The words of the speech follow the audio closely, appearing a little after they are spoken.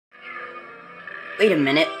Wait a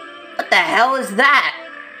minute. What the hell is that?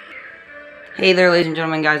 Hey there, ladies and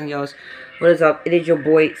gentlemen, guys and girls. What is up? It is your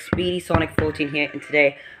boy, Speedy Sonic 14 here, and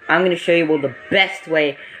today I'm going to show you all the best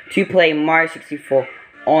way to play Mario 64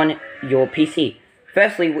 on your PC.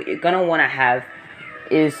 Firstly, what you're going to want to have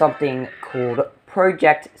is something called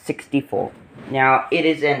Project 64. Now, it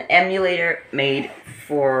is an emulator made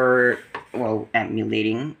for, well,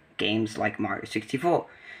 emulating games like Mario 64,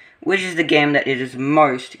 which is the game that it is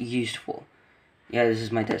most used for. Yeah, this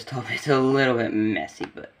is my desktop. It's a little bit messy,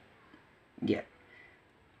 but yeah.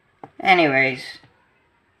 Anyways,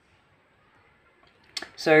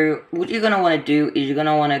 so what you're going to want to do is you're going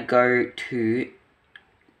to want to go to,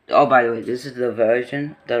 oh, by the way, this is the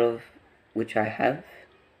version that of which I have.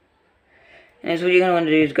 And so what you're going to want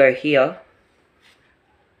to do is go here.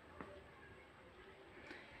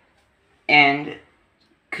 And,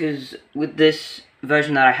 because with this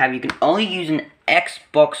version that I have, you can only use an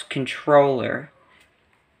Xbox controller.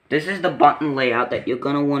 This is the button layout that you're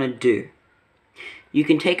going to want to do. You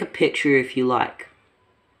can take a picture if you like.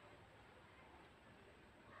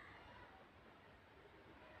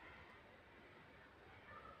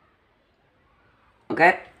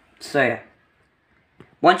 Okay, so yeah.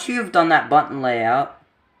 Once you've done that button layout,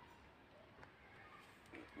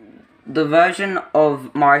 the version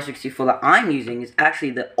of Mario 64 that I'm using is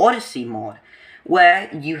actually the Odyssey mod, where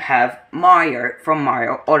you have Mario from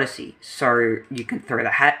Mario Odyssey. So you can throw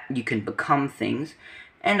the hat, you can become things,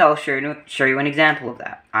 and I'll show you an example of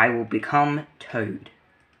that. I will become Toad.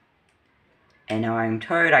 And now I'm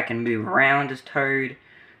Toad, I can move around as Toad,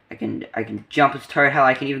 I can jump as Toad, hell,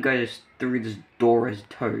 I can even go through this door as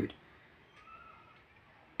Toad.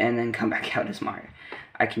 And then come back out as Mario.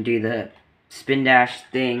 I can do the spin dash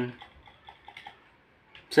thing.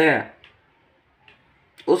 So yeah.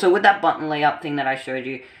 Also, with that button layout thing that I showed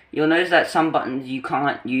you, you'll notice that some buttons you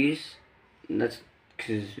can't use. That's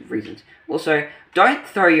because of reasons. Also, don't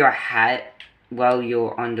throw your hat while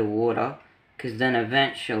you're underwater, because then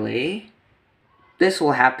eventually this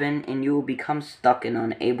will happen and you will become stuck and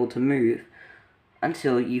unable to move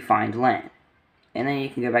until you find land. And then you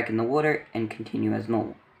can go back in the water and continue as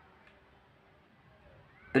normal.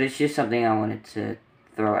 But it's just something I wanted to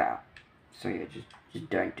throw out. So yeah, just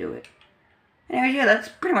don't do it. Anyway, yeah, that's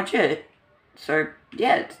pretty much it. So,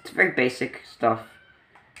 yeah, it's very basic stuff.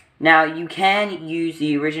 Now, you can use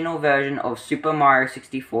the original version of Super Mario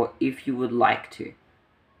 64 if you would like to.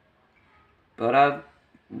 But,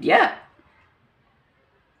 yeah.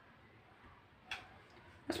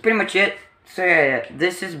 That's pretty much it. So, yeah,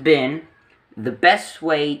 this has been the best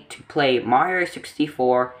way to play Mario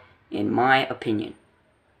 64, in my opinion.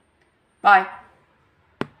 Bye.